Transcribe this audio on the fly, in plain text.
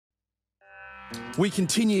We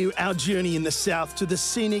continue our journey in the south to the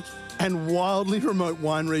scenic and wildly remote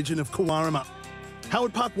wine region of Cowaramup.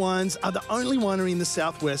 Howard Park Wines are the only winery in the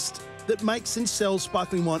southwest that makes and sells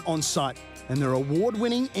sparkling wine on site, and their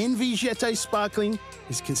award-winning NV Jete Sparkling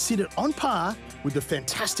is considered on par with the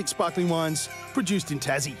fantastic sparkling wines produced in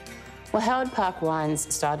Tassie. Well, Howard Park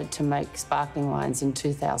Wines started to make sparkling wines in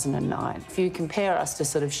 2009. If you compare us to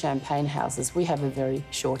sort of champagne houses, we have a very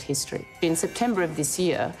short history. In September of this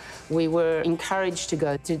year, we were encouraged to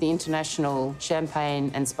go to the International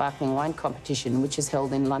Champagne and Sparkling Wine Competition, which is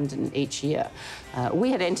held in London each year.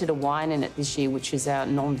 We had entered a wine in it this year, which is our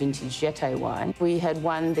non-vintage Jete wine. We had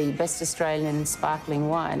won the Best Australian Sparkling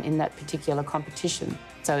Wine in that particular competition.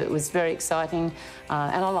 So it was very exciting,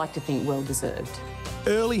 and I like to think well-deserved.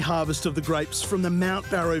 Early harvest of the grapes from the Mount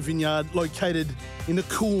Barrow vineyard, located in the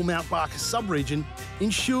cool Mount Barker sub-region,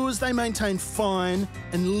 ensures they maintain fine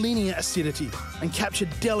and linear acidity and capture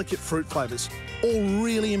delicate fruit flavours, all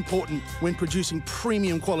really important when producing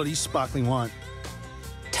premium quality sparkling wine.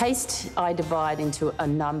 Taste I divide into a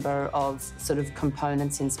number of sort of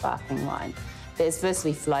components in sparkling wine. There's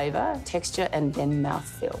firstly flavour, texture, and then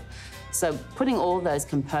mouthfeel. So putting all those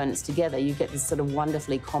components together, you get this sort of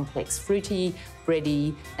wonderfully complex, fruity,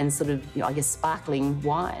 bready, and sort of, I guess, sparkling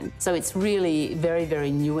wine. So it's really very,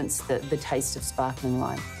 very nuanced, the taste of sparkling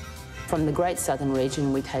wine. From the Great Southern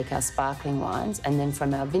region, we take our sparkling wines, and then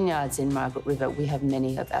from our vineyards in Margaret River, we have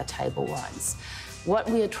many of our table wines. What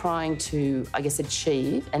we are trying to, I guess,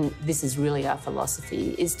 achieve, and this is really our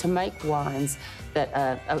philosophy, is to make wines that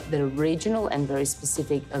are regional and very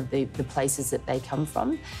specific of the places that they come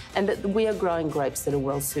from, and that we are growing grapes that are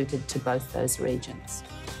well suited to both those regions.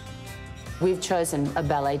 We've chosen a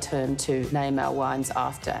ballet term to name our wines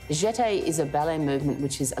after. Jete is a ballet movement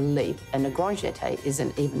which is a leap, and a Grand Jete is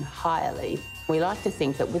an even higher leap. We like to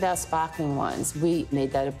think that with our sparkling wines, we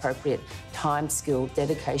need that appropriate time, skill,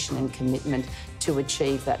 dedication and commitment to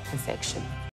achieve that perfection.